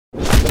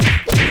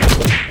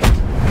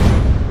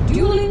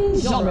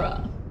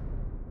genre.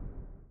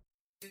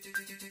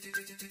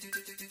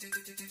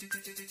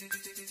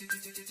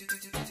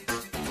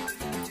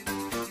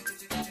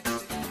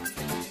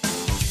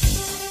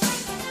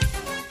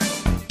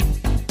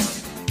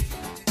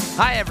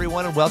 Hi,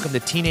 everyone, and welcome to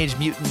Teenage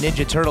Mutant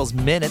Ninja Turtles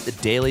Minute, the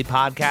daily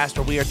podcast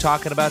where we are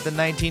talking about the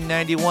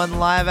 1991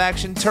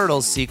 live-action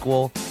Turtles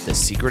sequel, The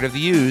Secret of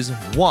the Ooze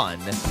 1.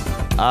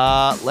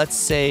 Let's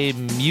say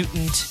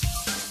mutant,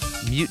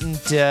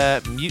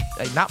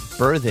 not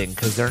birthing,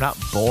 because they're not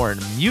born.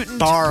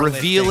 Mutant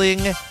revealing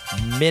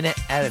minute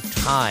at a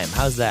time.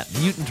 How's that?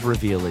 Mutant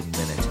revealing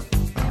minute.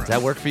 Does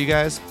that work for you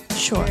guys?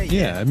 Sure.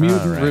 Yeah, a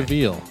mutant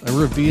reveal. A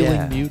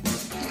revealing mutant.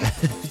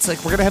 It's like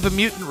we're going to have a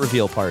mutant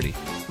reveal party.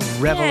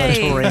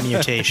 Revelatory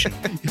mutation.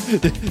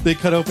 They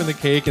cut open the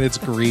cake and it's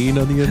green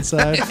on the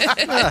inside.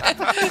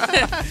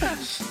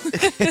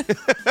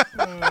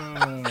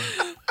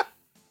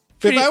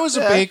 If I was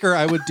a baker,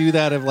 I would do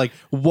that of like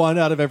 1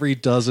 out of every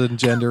dozen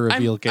gender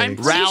reveal I'm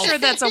cakes. pretty sure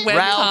that's a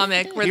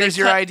webcomic where Here's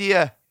your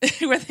idea.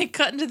 where they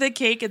cut into the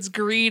cake, it's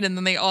green, and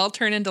then they all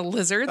turn into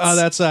lizards. Oh,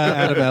 that's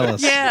Adam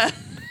Ellis. yeah.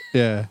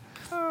 Yeah.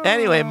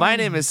 Anyway, my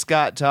name is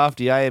Scott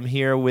Tofty. I am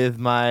here with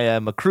my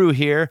crew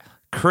here,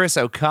 Chris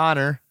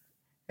O'Connor.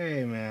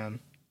 Hey, man.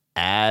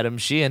 Adam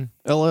Sheehan.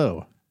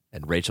 Hello.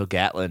 And Rachel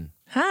Gatlin.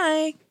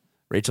 Hi.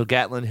 Rachel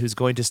Gatlin, who's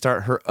going to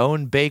start her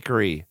own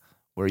bakery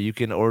where you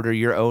can order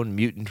your own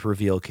mutant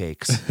reveal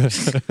cakes.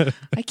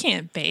 I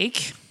can't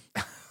bake.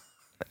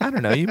 I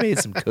don't know. You made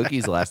some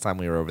cookies last time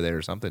we were over there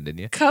or something, didn't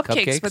you?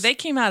 Cupcakes, but they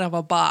came out of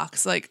a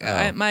box. Like,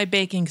 Oh. my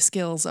baking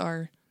skills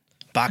are...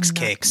 Box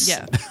cakes.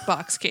 Yeah,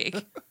 box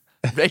cake.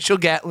 Rachel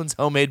Gatlin's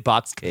homemade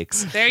box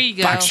cakes. There you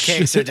go. Box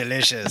cakes are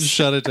delicious.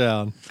 Shut it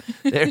down.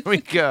 There we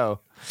go.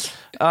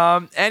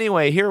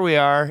 Anyway, here we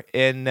are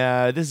in,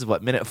 this is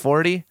what, minute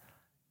 40?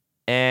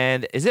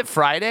 And is it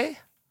Friday?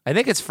 I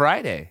think it's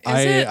Friday.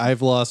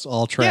 I've lost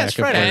all track it's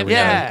of Friday. where we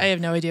Yeah. are. I have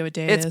no idea what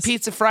day it It's is.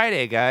 Pizza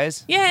Friday,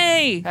 guys.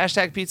 Yay!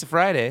 Hashtag Pizza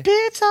Friday.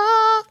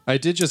 Pizza. I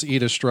did just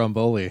eat a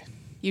Stromboli.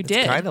 You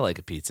did. Kind of like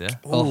a pizza.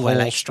 A whole I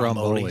like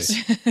Stromboli.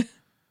 Strombolis.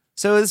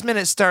 So this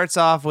minute starts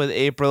off with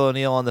April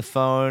O'Neil on the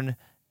phone,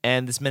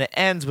 and this minute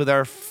ends with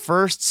our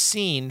first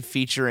scene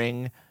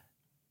featuring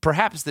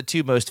perhaps the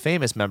two most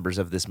famous members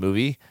of this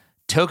movie,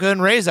 Toka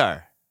and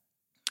Razor.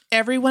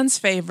 Everyone's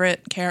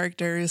favorite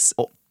characters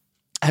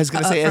I was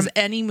going to say, from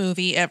any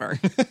movie ever.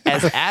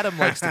 as Adam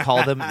likes to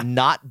call them,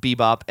 not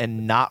Bebop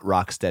and not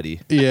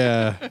Rocksteady.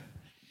 Yeah.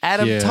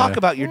 Adam, Yeah. talk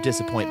about your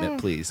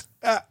disappointment, please.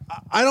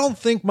 I don't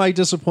think my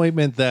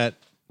disappointment that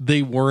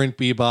they weren't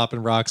Bebop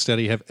and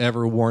Rocksteady have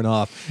ever worn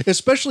off,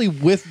 especially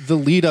with the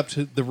lead up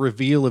to the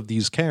reveal of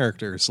these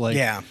characters.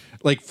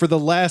 Like for the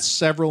last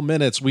several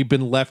minutes, we've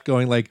been left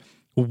going like,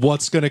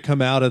 what's going to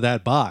come out of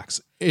that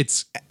box?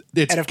 It's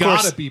of got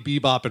course- to be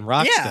Bebop and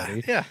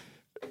Rocksteady. Yeah.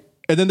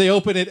 And then they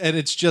open it and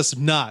it's just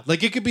not.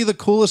 Like it could be the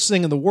coolest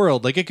thing in the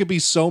world. Like it could be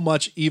so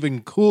much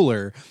even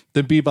cooler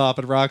than Bebop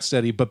and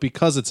Rocksteady, but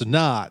because it's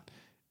not,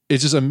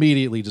 it's just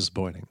immediately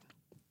disappointing.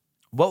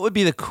 What would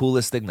be the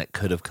coolest thing that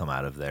could have come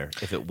out of there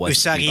if it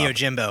wasn't Usagi Bebop?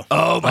 Yojimbo.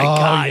 Oh my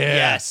God, yeah.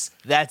 yes.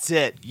 That's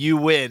it. You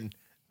win.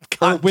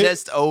 Or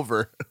Contest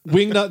over.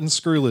 Wingnut and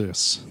Screw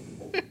Loose.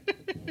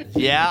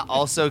 Yeah,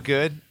 also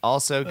good.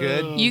 Also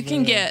good. You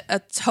can get a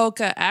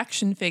Toka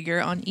action figure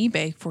on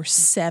eBay for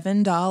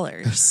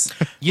 $7.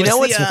 You know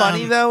what's the,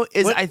 funny though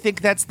is what- I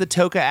think that's the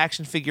Toka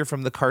action figure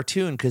from the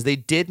cartoon because they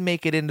did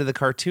make it into the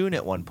cartoon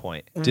at one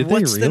point. Did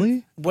they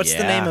really? What's the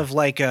Yeah. name of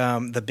like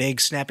the big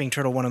snapping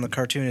turtle one in the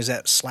cartoon? Is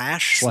that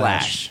Slash?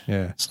 Slash.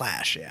 Yeah.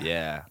 Slash, yeah.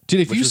 Yeah.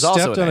 Dude, if Which you was also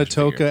stepped an on a action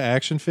Toka figure.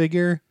 action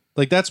figure,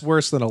 like that's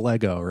worse than a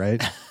Lego,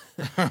 right?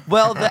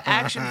 Well, the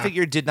action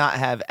figure did not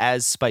have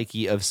as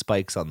spiky of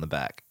spikes on the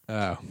back.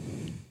 Oh.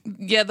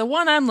 Yeah, the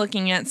one I'm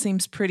looking at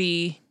seems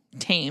pretty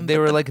tame. They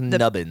but were the- like the-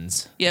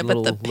 nubbins. Yeah,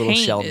 little, but the little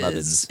paint shell is,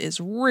 nubbins. is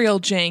real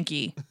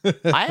janky.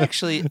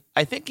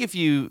 I think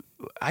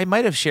I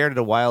might have shared it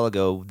a while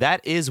ago.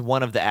 That is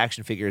one of the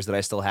action figures that I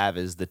still have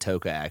is the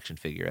Toka action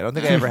figure. I don't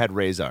think I ever had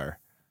Razor.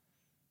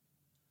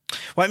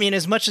 Well, I mean,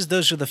 as much as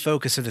those are the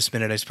focus of this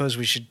minute, I suppose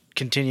we should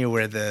continue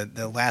where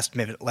the last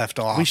minute left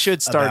off. We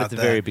should start about at the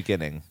very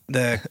beginning.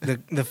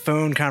 the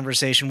phone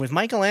conversation with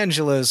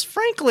Michelangelo's.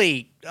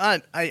 Frankly,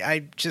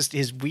 I just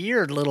his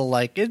weird little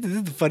like this is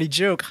a funny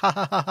joke. Ha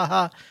ha ha ha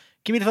ha.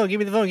 Give me the phone. Give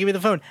me the phone. Give me the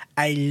phone.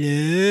 I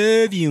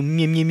love you.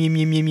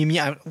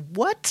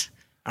 What?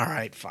 All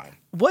right, fine.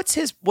 What's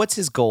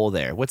his goal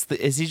there?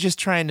 Is he just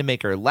trying to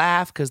make her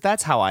laugh? Because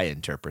that's how I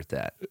interpret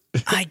that.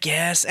 I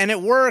guess, and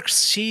it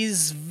works.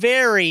 She's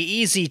very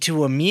easy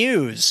to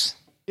amuse.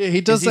 Yeah,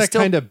 he does Is he that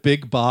still- kind of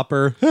big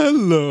bopper.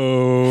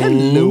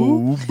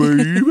 Hello.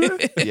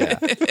 baby. Yeah.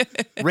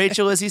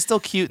 Rachel, is he still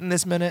cute in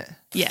this minute?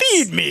 Yes.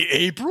 Feed me,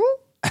 April.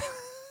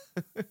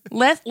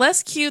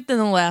 Less cute than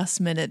the last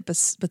minute, but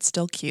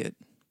still cute.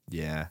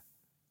 Yeah.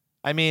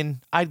 I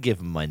mean, I'd give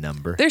him my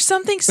number. There's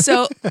something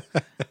so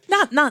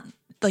not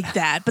like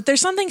that, but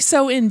there's something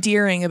so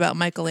endearing about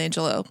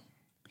Michelangelo.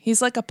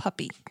 He's like a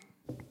puppy.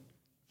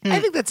 I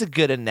think that's a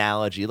good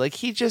analogy. Like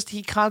he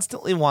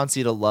constantly wants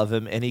you to love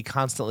him, and he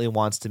constantly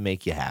wants to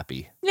make you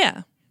happy.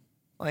 Yeah.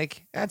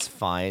 Like that's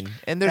fine.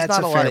 And there's That's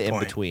not a a lot fair of in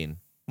point. between.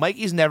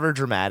 Mikey's never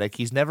dramatic.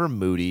 He's never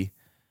moody.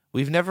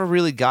 We've never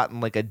really gotten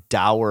like a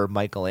dour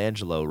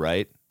Michelangelo,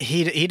 right?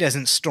 He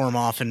doesn't storm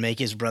off and make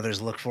his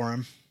brothers look for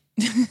him.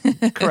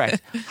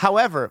 Correct.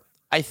 However,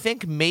 I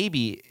think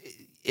maybe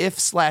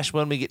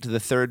when we get to the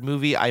third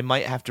movie, I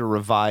might have to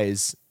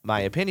revise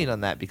my opinion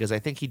on that because I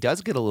think he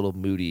does get a little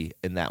moody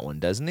in that one,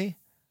 doesn't he?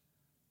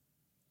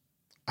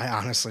 I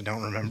honestly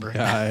don't remember.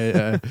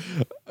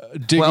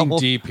 Digging Well-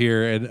 deep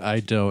here, and I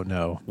don't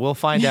know. We'll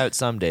find out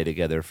someday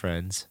together,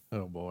 friends.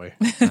 Oh boy,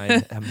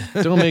 I'm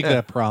don't make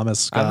that promise,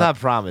 Scott. I'm not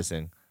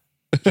promising.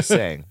 Just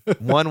saying.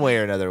 One way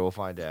or another, we'll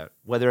find out.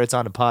 Whether it's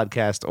on a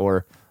podcast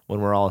or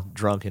when we're all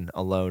drunk and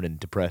alone and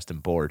depressed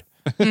and bored.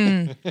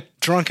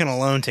 Drunk and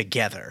alone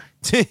together.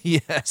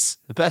 Yes.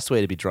 The best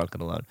way to be drunk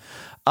and alone.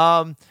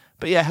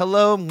 But yeah,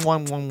 hello,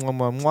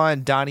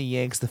 11111. Donnie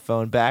yanks the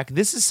phone back.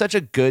 This is such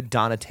a good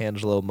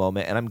Donatello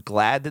moment, and I'm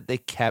glad that they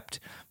kept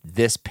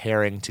this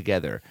pairing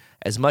together.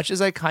 As much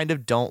as I kind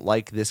of don't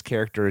like this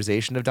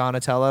characterization of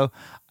Donatello,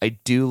 I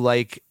do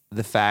like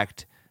the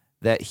fact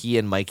that he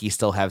and Mikey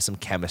still have some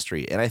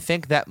chemistry. And I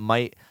think that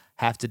might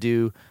have to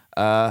do,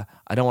 I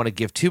don't want to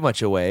give too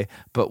much away,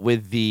 but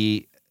with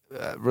the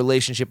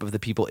relationship of the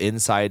people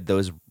inside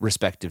those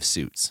respective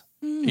suits.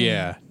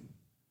 Yeah,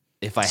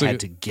 If I had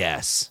to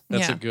guess.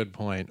 that's Yeah. a good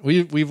point.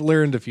 We've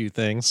learned a few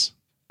things.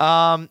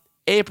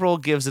 April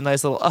gives a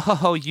nice little,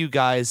 oh, you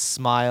guys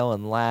smile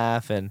and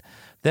laugh. And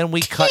then we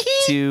cut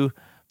to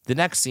the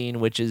next scene,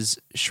 which is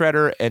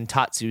Shredder and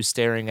Tatsu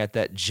staring at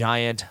that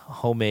giant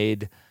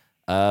homemade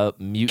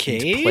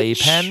mutant Cage?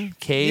 playpen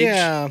cage.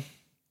 Yeah.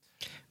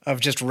 Of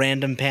just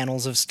random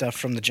panels of stuff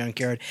from the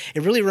junkyard.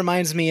 It really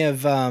reminds me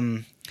of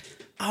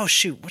oh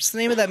shoot, what's the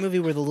name of that movie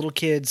where the little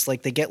kids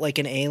like they get like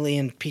an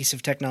alien piece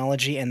of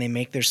technology and they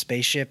make their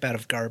spaceship out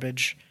of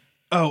garbage?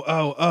 Oh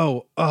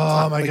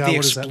my Like god! the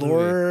What is that movie?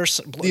 Explorers.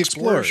 The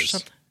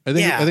Explorers. I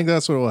think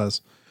that's what it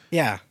was.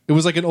 Yeah. It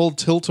was like an old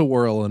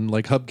tilt-a-whirl and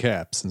like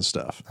hubcaps and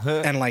stuff.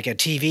 And like a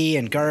TV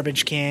and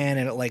garbage can,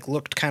 and it like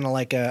looked kind of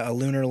like a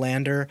lunar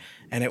lander,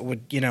 and it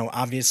would,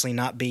 obviously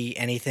not be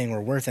anything or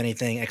worth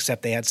anything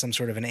except they had some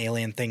sort of an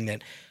alien thing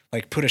that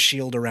like put a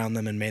shield around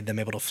them and made them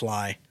able to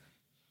fly.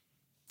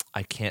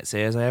 I can't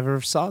say as I ever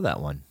saw that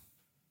one.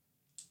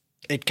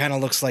 It kind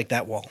of looks like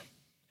that wall.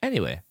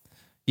 Anyway.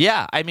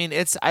 Yeah, I mean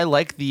I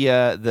like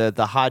the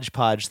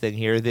hodgepodge thing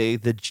here,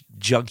 the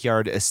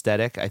junkyard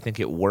aesthetic. I think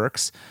it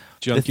works.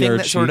 The thing Junkyard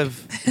that sort chic.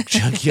 of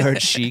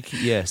junkyard chic,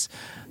 yes.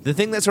 The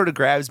thing that sort of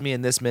grabs me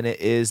in this minute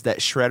is that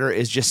Shredder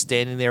is just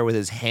standing there with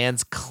his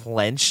hands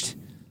clenched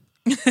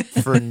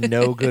for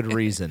no good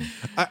reason.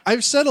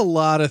 I've said a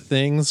lot of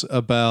things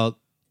about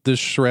the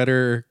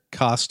Shredder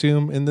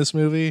costume in this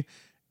movie,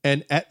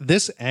 and at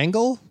this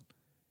angle,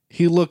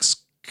 he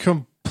looks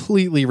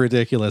completely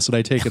ridiculous, and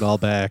I take it all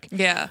back.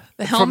 Yeah.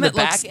 The From the helmet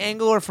back looks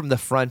angle or from the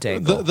front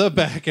angle? The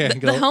back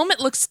angle. the helmet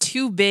looks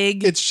too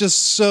big. It's just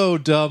so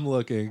dumb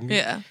looking.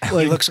 Yeah.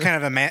 He looks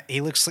kind of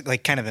he looks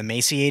like kind of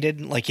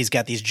emaciated, like he's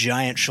got these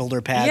giant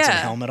shoulder pads and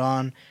Yeah. helmet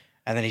on,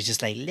 and then he's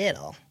just like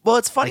little. Well,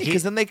 it's funny Like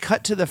because then they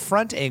cut to the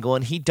front angle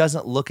and he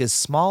doesn't look as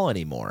small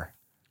anymore.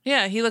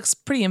 Yeah, he looks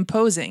pretty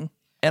imposing.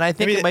 And I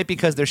think Maybe it might be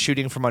because they're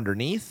shooting from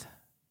underneath.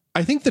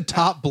 I think the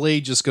top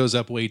blade just goes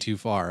up way too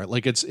far.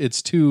 Like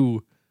it's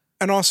too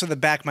And also the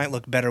back might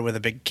look better with a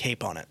big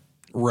cape on it.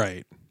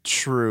 right.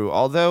 True,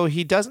 although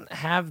he doesn't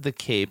have the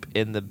cape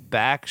in the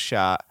back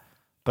shot,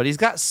 but he's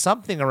got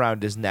something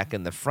around his neck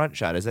in the front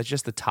shot. Is that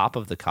just the top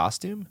of the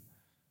costume?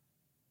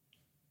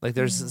 Like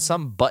there's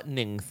some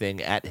buttoning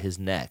thing at his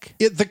neck.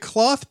 The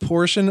cloth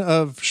portion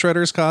of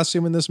Shredder's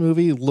costume in this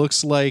movie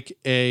looks like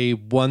a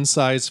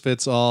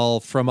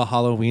one-size-fits-all from a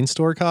Halloween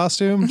store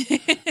costume.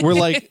 Where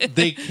like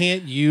they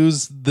can't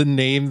use the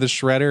name the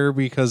Shredder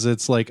because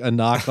it's like a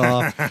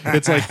knockoff.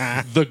 It's like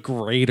the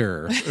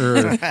Grater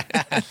or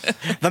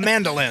The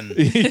mandolin.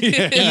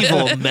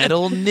 Evil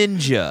metal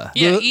ninja.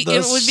 Yeah, the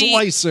it would be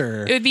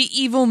Slicer. it would be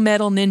Evil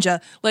Metal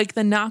Ninja. Like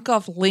the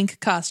knockoff Link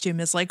costume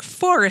is like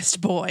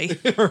Forest Boy.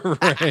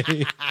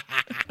 Right.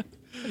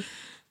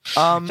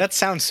 That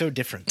sounds so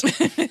different.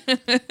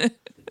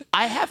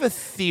 I have a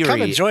theory.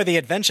 Come enjoy the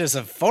adventures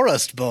of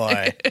Forest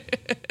Boy.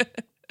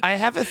 I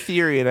have a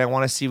theory, and I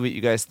want to see what you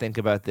guys think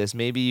about this.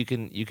 Maybe you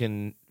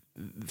can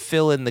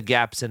fill in the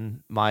gaps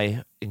in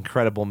my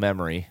incredible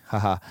memory.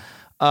 Haha.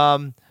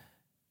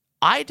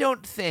 I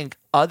don't think,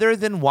 other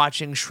than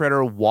watching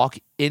Shredder walk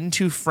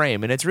into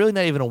frame, and it's really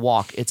not even a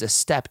walk, it's a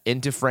step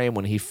into frame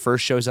when he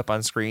first shows up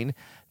on screen,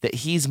 that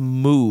he's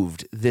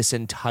moved this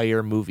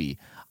entire movie.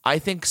 I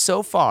think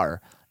so far,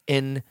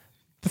 in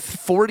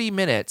 40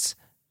 minutes,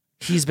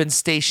 he's been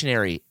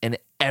stationary in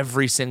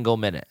every single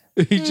minute.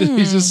 He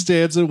just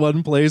stands in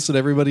one place and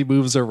everybody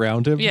moves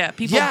around him. Yeah,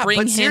 people bring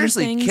but him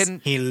seriously, things.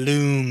 can He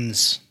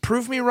looms.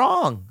 prove me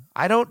wrong.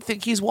 I don't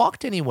think he's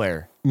walked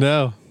anywhere.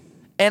 No.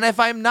 And if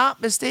I'm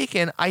not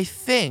mistaken, I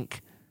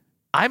think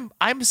I'm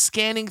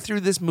scanning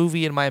through this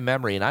movie in my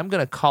memory, and I'm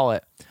gonna call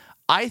it.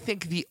 I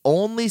think the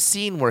only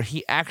scene where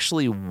he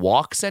actually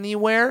walks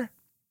anywhere,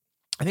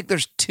 I think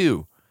there's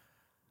two.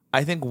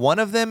 I think one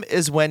of them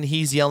is when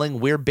he's yelling,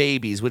 "We're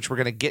babies," which we're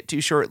going to get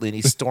to shortly, and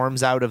he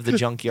storms out of the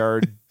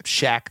junkyard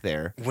shack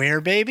there.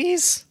 Where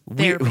babies?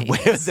 They're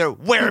babies.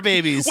 Where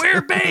babies.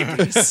 Where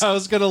babies? I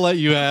was going to let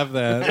you have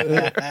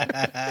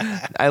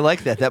that. I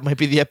like that. That might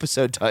be the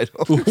episode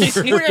title.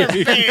 Where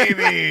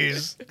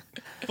babies?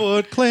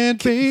 Foot Clan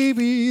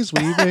babies,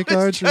 we make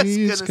our just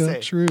dreams gonna come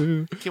say.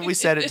 true. Can we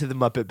set it to the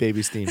Muppet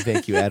Babies theme?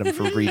 Thank you, Adam,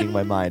 for reading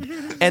my mind.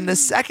 And the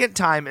second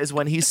time is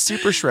when he's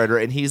Super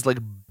Shredder and he's like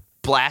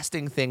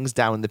blasting things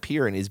down the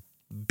pier and he's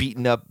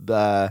beating up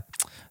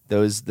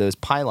those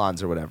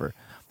pylons or whatever.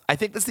 I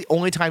think that's the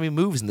only time he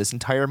moves in this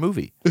entire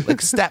movie.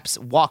 Like steps,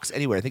 walks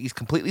anywhere. I think he's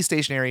completely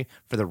stationary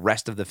for the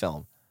rest of the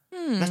film.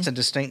 That's a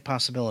distinct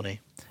possibility.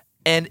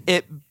 And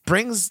it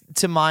brings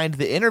to mind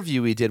the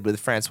interview we did with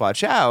Francois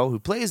Chow, who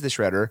plays the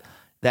Shredder,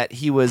 that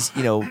he was,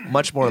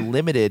 much more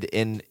limited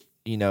in,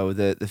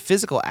 the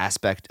physical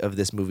aspect of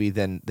this movie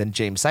than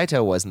James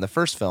Saito was in the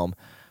first film.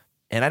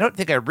 And I don't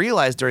think I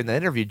realized during the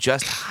interview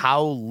just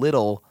how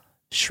little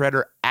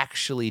Shredder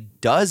actually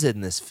does in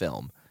this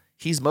film.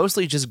 He's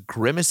mostly just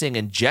grimacing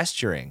and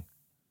gesturing.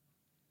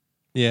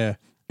 Yeah.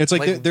 It's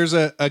like there's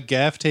a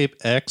gaff tape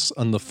X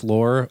on the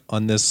floor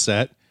on this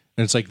set.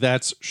 And it's like,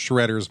 that's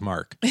Shredder's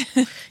mark.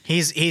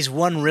 He's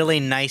one really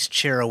nice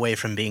chair away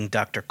from being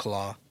Dr.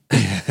 Claw.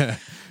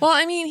 Well,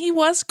 I mean, he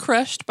was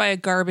crushed by a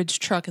garbage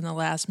truck in the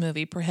last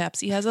movie.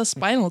 Perhaps he has a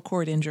spinal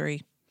cord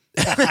injury.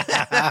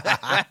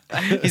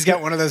 He's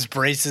got one of those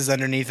braces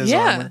underneath his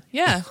armor.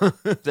 Yeah.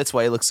 That's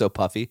why he looks so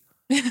puffy.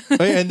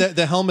 And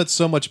the helmet's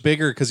so much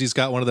bigger because he's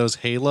got one of those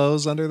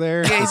halos under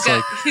there.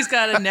 Yeah, he's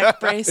got a neck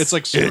brace. It's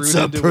like screwed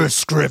into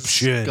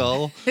prescription. his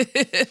skull.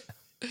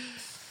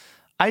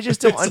 I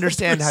just don't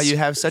understand how you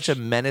have such a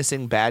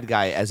menacing bad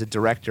guy as a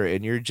director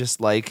and you're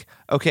just like,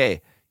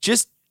 okay,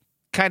 just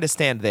kind of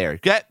stand there.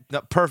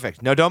 No,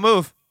 perfect. No, don't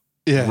move.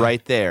 Yeah.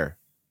 Right there.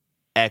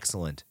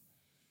 Excellent.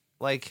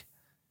 Like,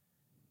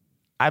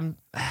 I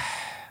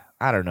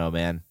don't know,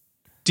 man.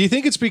 Do you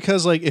think it's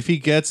because like if he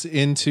gets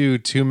into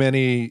too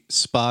many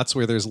spots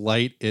where there's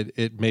light,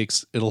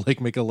 it'll like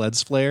make a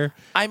lens flare?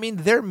 I mean,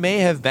 there may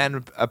have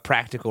been a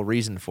practical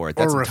reason for it.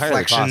 That's Or entirely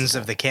reflections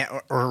possible.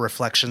 or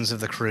reflections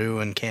of the crew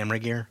and camera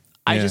gear.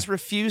 I Yeah. just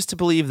refuse to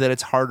believe that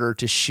it's harder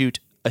to shoot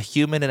a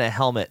human in a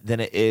helmet than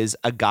it is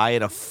a guy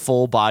in a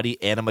full body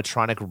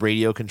animatronic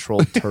radio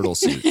controlled turtle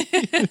suit.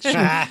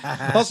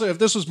 Also, if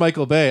this was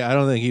Michael Bay, I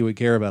don't think he would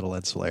care about a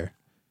lens flare.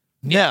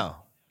 No.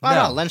 Oh,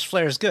 No. no, lens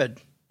flare is good.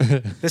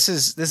 This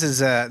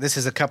is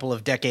a couple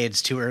of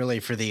decades too early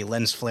for the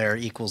lens flare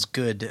equals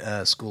good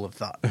school of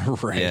thought.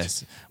 Right.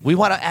 Yes. We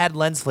want to add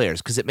lens flares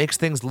because it makes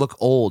things look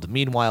old.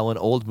 Meanwhile, in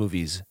old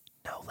movies,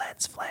 no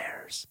lens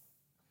flares.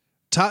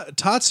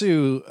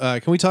 Tatsu,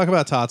 can we talk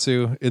about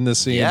Tatsu in this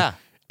scene? Yeah.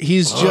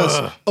 He's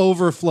just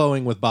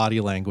overflowing with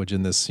body language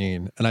in this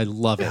scene, and I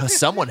love it.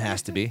 Someone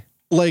has to be.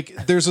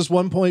 Like, there's this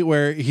one point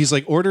where he's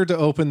like ordered to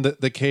open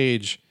the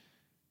cage,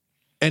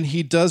 and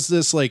he does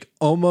this like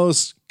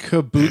almost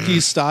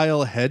kabuki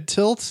style head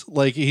tilt.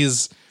 Like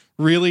he's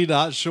really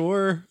not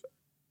sure.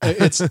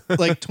 It's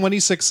like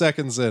 26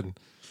 seconds in.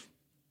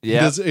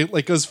 Yeah. It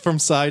like goes from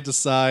side to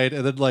side,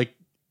 and then like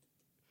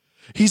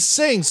he's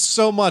saying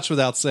so much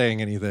without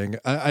saying anything.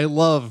 I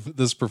love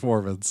this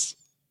performance.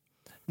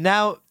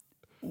 Now,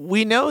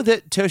 we know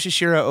that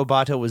Toshishiro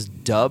Obata was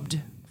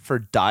dubbed for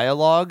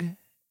dialogue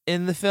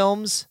in the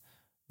films.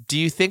 Do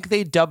you think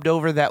they dubbed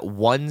over that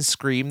one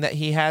scream that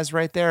he has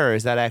right there, or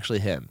is that actually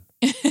him?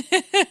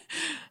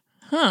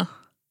 Huh.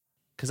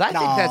 Because I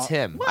think that's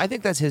him. I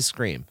think that's his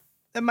scream.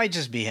 That might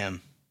just be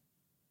him.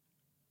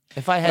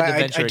 If I had to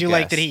venture I a do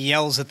like guess. that he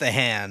yells at the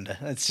hand.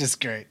 That's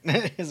just great.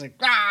 He's like,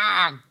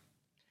 "Rah!"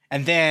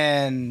 And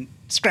then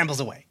scrambles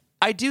away.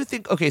 I do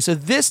think, okay, so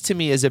this to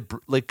me is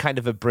like kind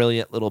of a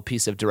brilliant little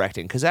piece of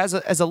directing, because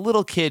as a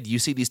little kid, you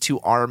see these two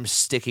arms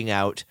sticking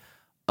out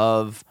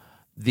of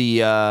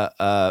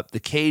the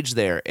cage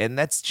there, and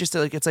that's just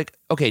like, it's like,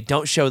 okay,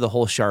 don't show the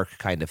whole shark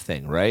kind of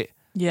thing, right?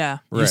 Yeah.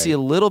 You see a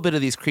little bit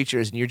of these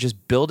creatures, and you're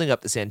just building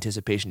up this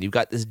anticipation. You've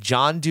got this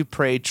John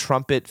Dupre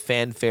trumpet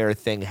fanfare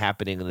thing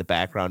happening in the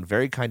background,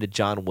 very kind of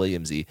John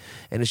Williamsy,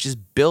 and it's just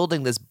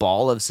building this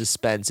ball of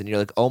suspense. And you're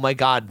like, oh my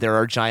god, there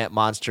are giant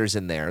monsters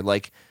in there.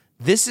 Like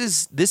this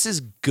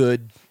is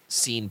good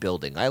scene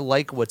building. I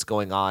like what's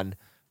going on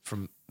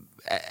from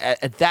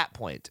at that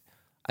point.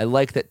 I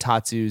like that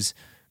Tatsu's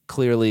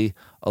clearly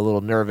a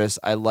little nervous.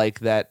 I like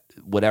that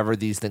whatever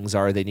these things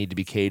are, they need to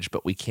be caged,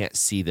 but we can't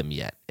see them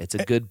yet. It's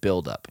a good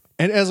buildup.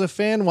 And as a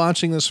fan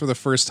watching this for the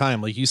first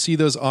time, like you see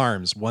those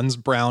arms, one's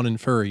brown and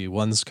furry,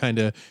 one's kind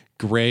of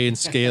gray and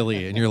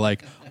scaly, and you're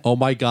like, oh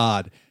my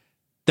God,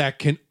 that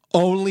can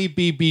only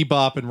be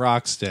Bebop and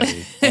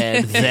Rocksteady.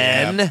 And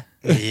then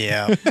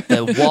Yeah.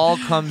 the wall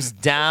comes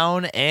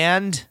down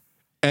and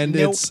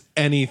It's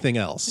anything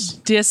else.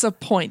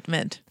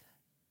 Disappointment.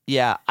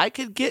 yeah, I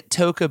could get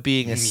Toka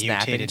being a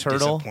snapping Mutated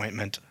turtle.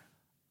 disappointment.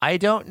 I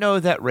don't know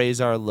that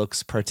Razor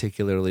looks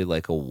particularly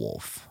like a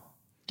wolf.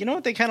 You know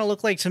what they kind of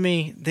look like to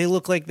me? They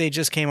look like they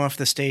just came off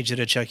the stage at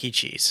a Chuck E.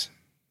 Cheese.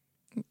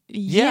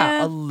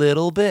 Yeah, a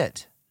little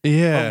bit.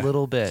 Yeah. A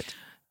little bit.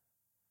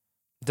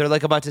 They're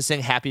like about to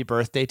sing happy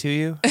birthday to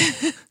you.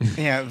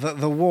 Yeah,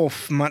 the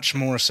wolf much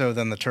more so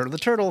than the turtle. The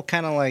turtle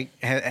kind of like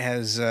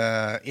has,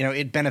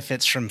 it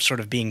benefits from sort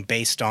of being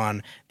based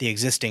on the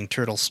existing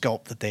turtle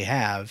sculpt that they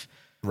have.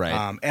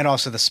 Right. And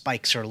also the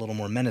spikes are a little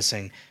more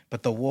menacing.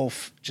 But the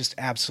wolf just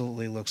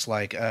absolutely looks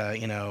like,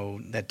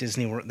 that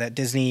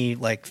Disney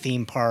like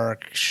theme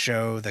park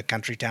show, the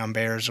Country Town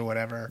Bears or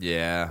whatever.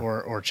 Yeah.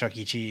 Or Chuck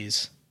E.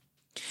 Cheese.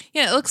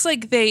 Yeah, it looks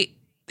like they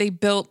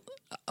built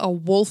a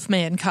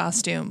Wolfman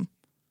costume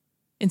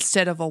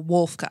instead of a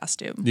wolf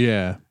costume.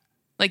 Yeah.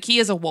 Like he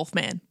is a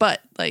Wolfman,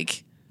 but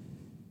like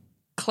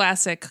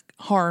classic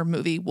horror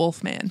movie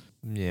Wolfman.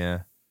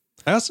 Yeah.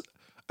 I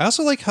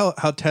also like how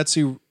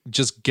Tetsu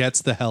just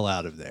gets the hell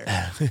out of there.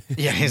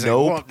 Yeah, he's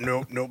Nope. like,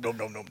 nope.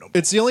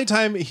 It's the only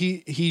time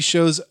he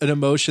shows an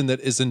emotion that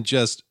isn't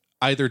just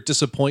either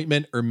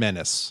disappointment or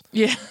menace.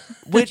 Yeah.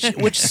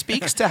 Which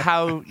speaks to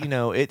how,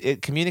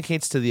 it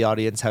communicates to the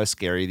audience how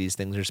scary these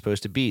things are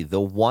supposed to be.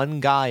 The one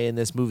guy in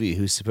this movie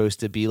who's supposed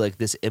to be like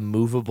this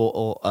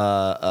immovable,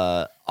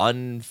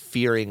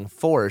 unfearing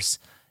force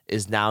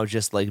is now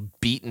just like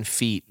beating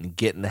feet and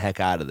getting the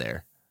heck out of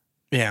there.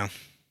 Yeah.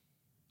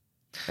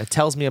 It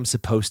tells me I'm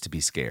supposed to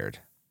be scared.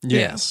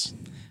 Yes.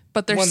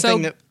 But they're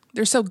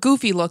they're so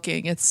goofy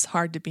looking, it's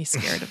hard to be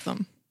scared of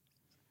them.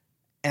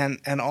 And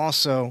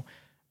also,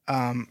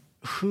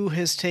 who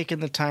has taken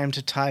the time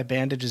to tie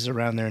bandages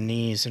around their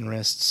knees and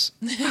wrists?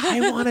 I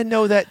want to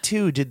know that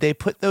too. Did they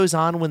put those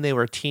on when they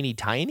were teeny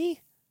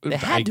tiny? They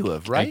had to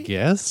have, right? I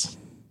guess.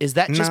 Is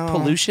that just No.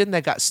 pollution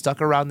that got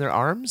stuck around their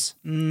arms?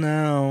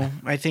 No,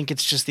 I think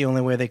it's just the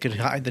only way they could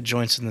hide the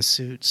joints in the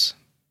suits.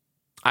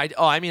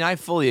 I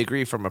fully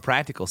agree from a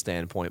practical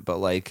standpoint, but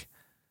like,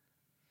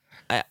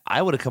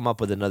 I would have come up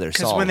with another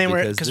solve When they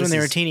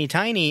were teeny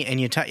tiny, and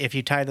if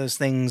you tie those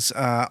things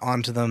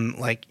onto them,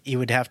 like you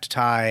would have to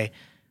tie,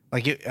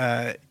 like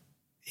it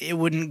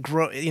wouldn't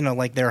grow.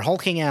 Like they're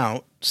hulking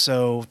out,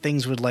 so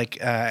things would like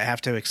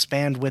have to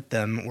expand with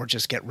them, or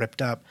just get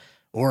ripped up,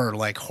 or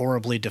like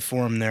horribly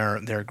deform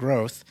their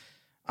growth.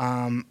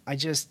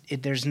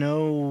 There's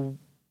no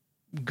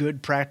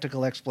good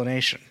practical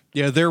explanation.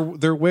 Yeah,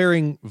 they're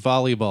wearing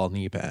volleyball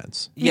knee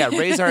pads. Yeah,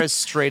 Razor is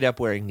straight up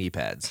wearing knee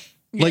pads.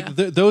 Like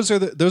those are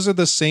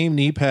the same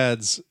knee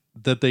pads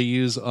that they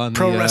use on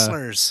Pro the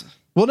wrestlers.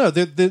 Well, no,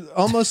 they're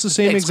almost the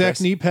same Thanks, exact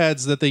Chris. knee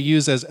pads that they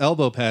use as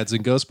elbow pads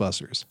in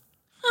Ghostbusters.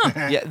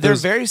 Yeah, they're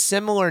very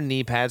similar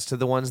knee pads to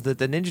the ones that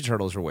the Ninja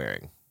Turtles were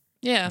wearing.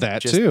 Yeah.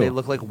 That Just too. they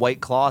look like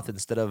white cloth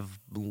instead of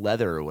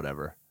leather or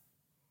whatever.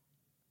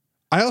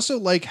 I also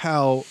like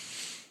how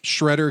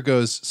Shredder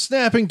goes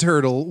snapping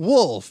turtle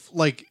wolf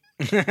like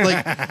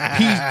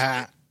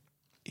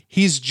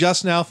he's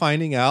just now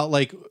finding out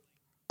like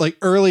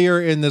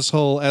earlier in this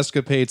whole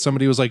escapade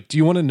somebody was like, do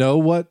you want to know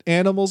what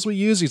animals we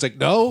use? He's like,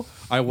 no,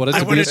 I want it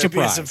to be a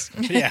surprise.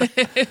 Yeah.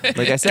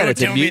 Like I said, Don't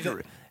it's a tell me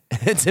mutant.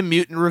 It's a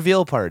mutant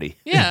reveal party.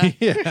 Yeah.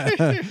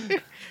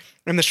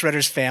 And the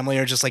Shredder's family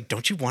are just like,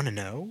 don't you want to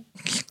know?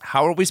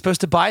 How are we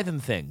supposed to buy them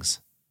things?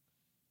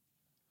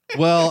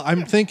 Well,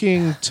 I'm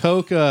thinking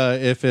Toka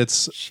if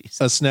it's Jesus.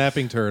 a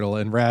snapping turtle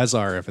and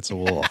Razar if it's a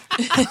wolf.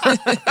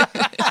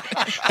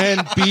 And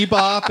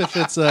Bebop if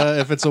it's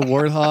a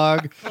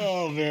warthog.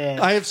 Oh man.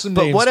 I have some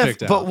But names what if?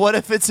 picked But out. what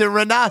if it's a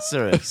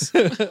rhinoceros?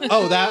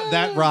 Oh,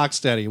 that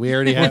Rocksteady. We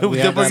already have we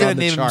We're have that gonna on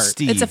the name him chart.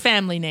 Steve. It's a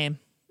family name.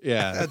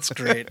 Yeah. That's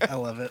great. I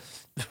love it.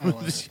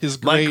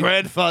 His My great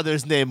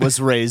grandfather's name was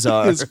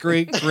Razor. his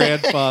great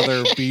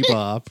grandfather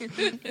Bebop.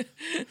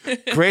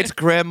 Great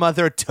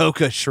grandmother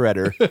Toka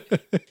Shredder.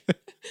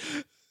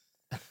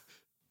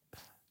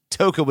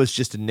 Toka was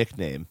just a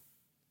nickname.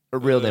 Her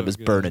real name is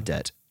God.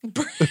 Bernadette. We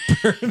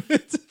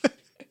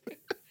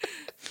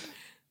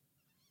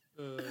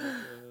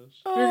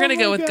were gonna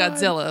go with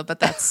Godzilla, but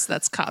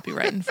that's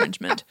copyright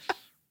infringement.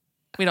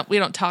 We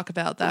don't talk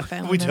about that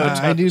family. member.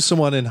 I knew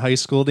someone in high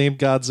school named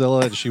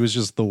Godzilla, and she was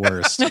just the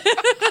worst.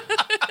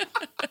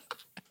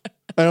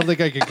 I don't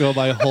think I could go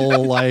my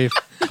whole life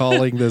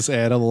calling this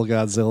animal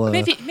Godzilla.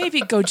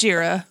 Maybe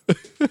Gojira.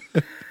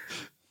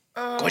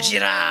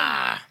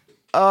 Gojira.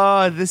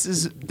 I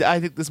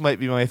think this might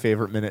be my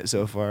favorite minute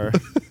so far.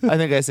 I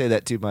think I say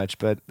that too much,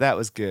 but that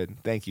was good.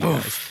 Thank you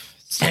guys.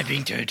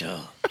 Snapping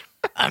turtle.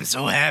 I'm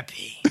so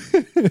happy.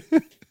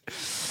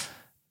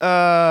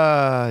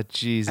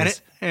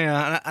 Jesus.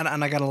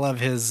 And I gotta love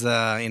his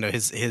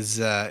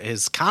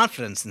his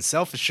confidence and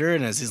self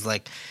assuredness. He's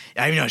like,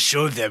 I'm gonna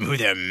show them who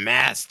their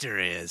master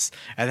is,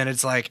 and then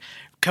it's like,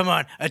 come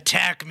on,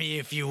 attack me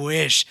if you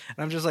wish.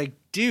 And I'm just like,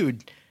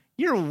 dude,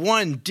 you're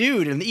one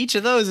dude, and each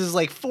of those is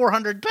like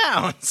 400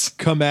 pounds.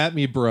 Come at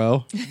me,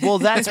 bro. Well,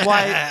 that's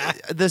why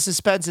the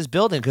suspense is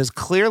building, because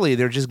clearly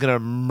they're just going to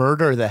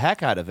murder the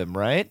heck out of him,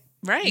 right?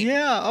 Right.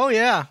 Yeah. Oh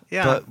yeah.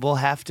 Yeah. But we'll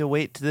have to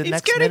wait to the He's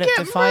next gonna minute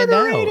get to find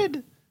out.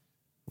 murderated.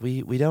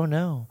 We don't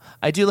know.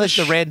 I do like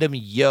the random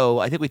yo.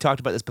 I think we talked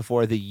about this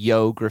before. The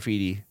yo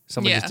graffiti.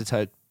 Someone Yeah. just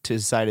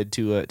decided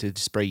to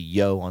spray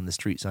 "yo" on the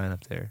street sign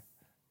up there.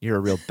 You're a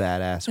real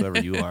badass, whoever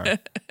you are.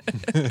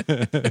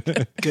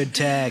 Good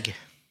tag.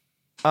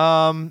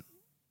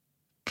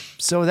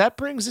 So that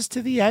brings us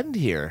to the end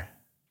here.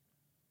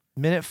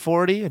 Minute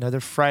 40,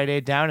 another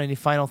Friday down. Any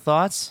final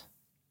thoughts?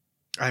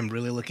 I'm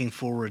really looking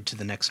forward to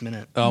the next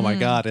minute. Oh my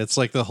God. It's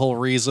like the whole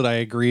reason I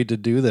agreed to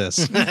do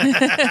this. When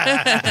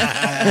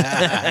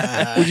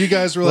you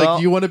guys were like,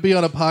 do you want to be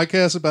on a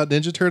podcast about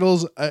Ninja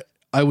Turtles?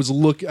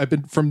 I've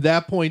been from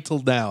that point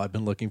till now, I've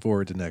been looking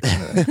forward to next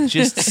minute.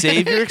 Just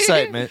save your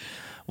excitement.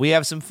 We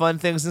have some fun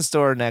things in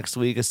store next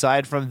week.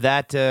 Aside from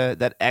that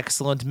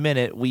excellent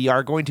minute, we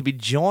are going to be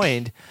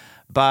joined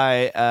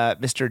by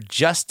Mr.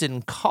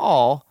 Justin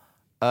Call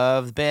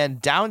of the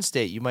band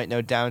Downstate. You might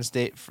know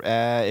Downstate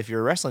if you're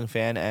a wrestling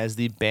fan as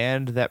the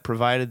band that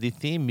provided the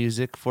theme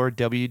music for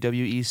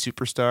WWE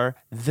superstar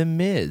The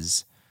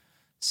Miz.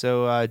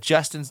 So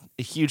Justin's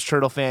a huge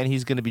Turtle fan.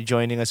 He's going to be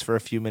joining us for a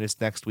few minutes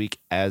next week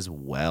as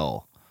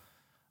well.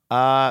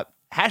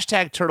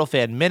 Hashtag Turtle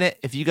Fan Minute.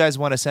 If you guys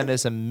want to send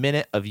us a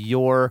minute of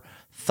your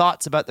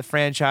thoughts about the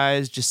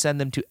franchise, just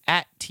send them to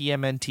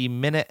 @TMNT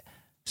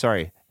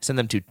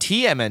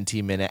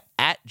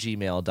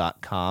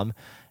TMNTminute@gmail.com.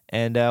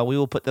 And we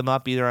will put them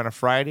up either on a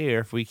Friday, or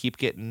if we keep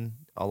getting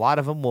a lot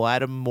of them, we'll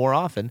add them more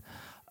often.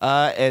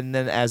 And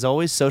then, as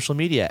always, social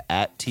media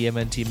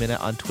 @TMNT Minute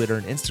on Twitter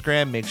and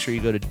Instagram. Make sure you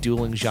go to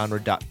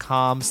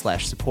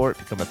duelinggenre.com/support.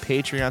 Become a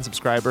Patreon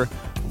subscriber.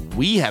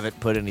 We haven't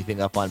put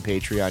anything up on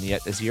Patreon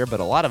yet this year, but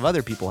a lot of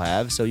other people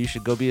have, so you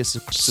should go be a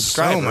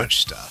subscriber. So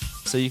much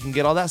stuff. So you can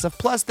get all that stuff.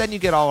 Plus, then you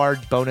get all our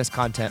bonus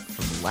content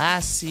from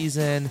last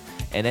season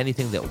and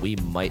anything that we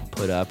might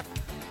put up.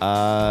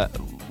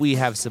 We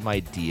have some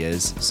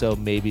ideas, so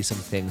maybe some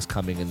things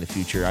coming in the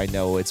future. I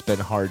know it's been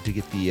hard to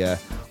get the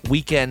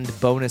weekend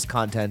bonus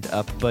content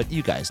up, but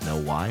you guys know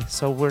why,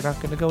 so we're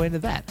not going to go into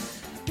that.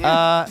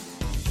 Yeah.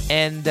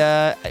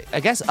 I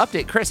guess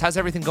update, Chris, how's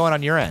everything going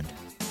on your end?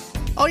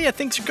 Oh yeah,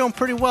 things are going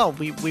pretty well.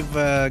 We've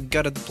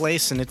gutted the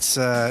place, and it's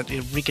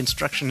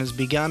reconstruction has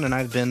begun, and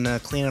I've been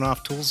cleaning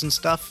off tools and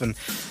stuff, and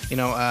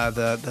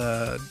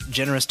the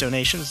generous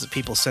donations that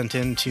people sent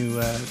in to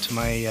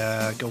my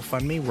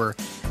GoFundMe were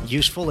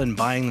useful in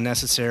buying the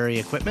necessary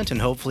equipment,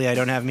 and hopefully I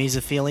don't have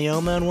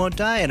mesothelioma and won't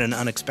die at an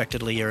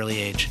unexpectedly early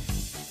age.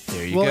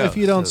 There you go. Well, if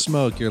you don't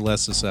smoke, you're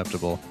less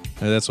susceptible.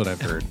 That's what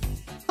I've heard.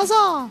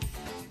 Huzzah!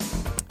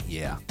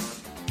 Yeah.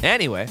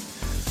 Anyway.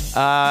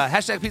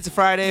 Hashtag Pizza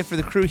Friday for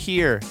the crew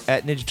here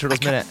at Ninja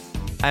Turtles Minute.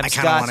 I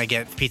kind of want to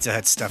get Pizza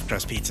Hut stuffed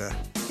crust pizza,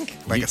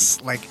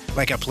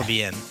 like a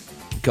plebeian.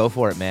 Go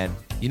for it, man.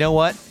 You know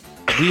what?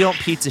 We don't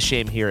pizza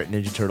shame here at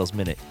Ninja Turtles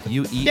Minute.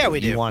 You eat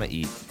what you want to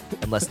eat,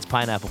 unless it's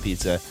pineapple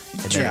pizza,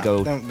 and then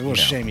go. We'll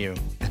shame you.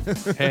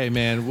 Hey,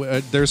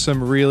 man, there's some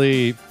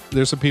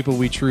people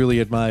we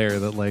truly admire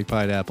that like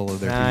pineapple in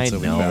their pizza. I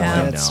know.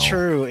 That's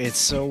true. It's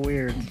so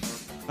weird.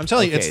 I'm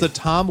telling you, it's the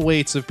Tom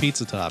Waits of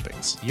pizza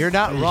toppings. You're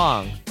not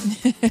wrong.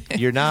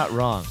 You're not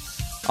wrong.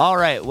 All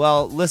right.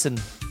 Well,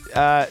 listen.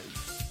 I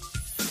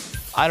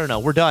don't know.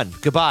 We're done.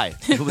 Goodbye.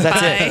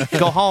 That's it.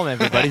 Go home,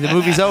 everybody. The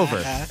movie's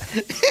over.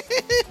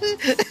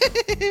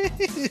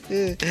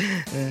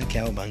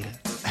 Cowabunga.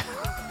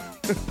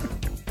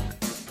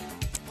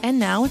 And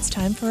now it's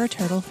time for a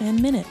Turtle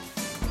Fan Minute.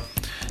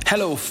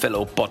 Hello,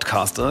 fellow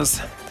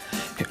podcasters.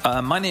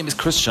 My name is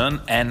Christian,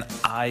 and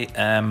I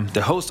am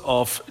the host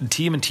of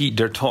TMNT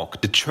Der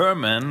Talk, the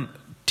German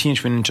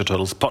Teenage Mutant Ninja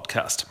Turtles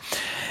podcast.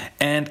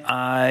 And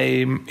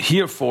I'm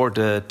here for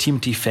the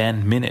TMNT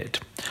Fan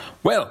Minute.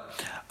 Well,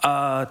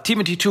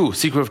 TMNT 2,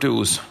 Secret of the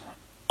Ooze,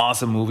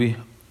 awesome movie,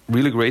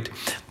 really great.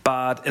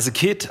 But as a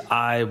kid,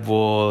 I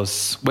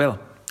was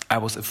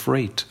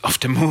afraid of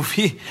the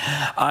movie.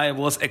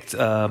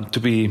 To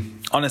be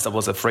honest, I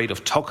was afraid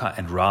of Tokka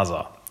and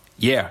Raza.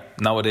 Yeah,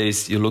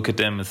 nowadays you look at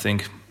them and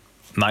think,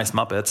 nice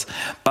Muppets.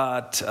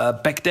 But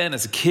back then,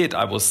 as a kid,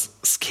 I was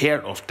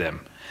scared of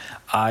them.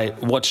 I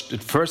watched the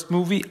first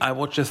movie, I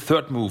watched the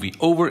third movie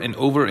over and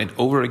over and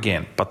over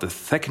again. But the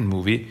second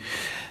movie,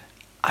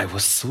 I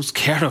was so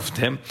scared of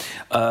them.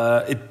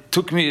 It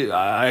took me,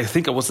 I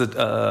think I was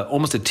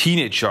almost a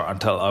teenager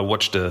until I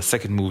watched the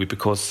second movie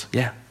because,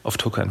 of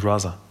Tokka and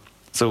Raza.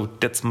 So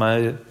that's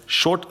my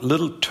short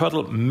little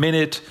turtle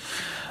minute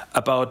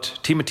about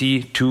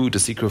TMNT 2, The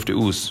Secret of the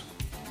Ooze.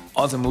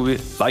 Awesome movie,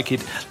 like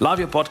it. Love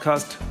your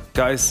podcast,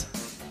 guys.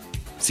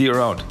 See you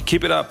around.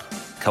 Keep it up.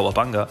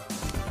 Cowabunga.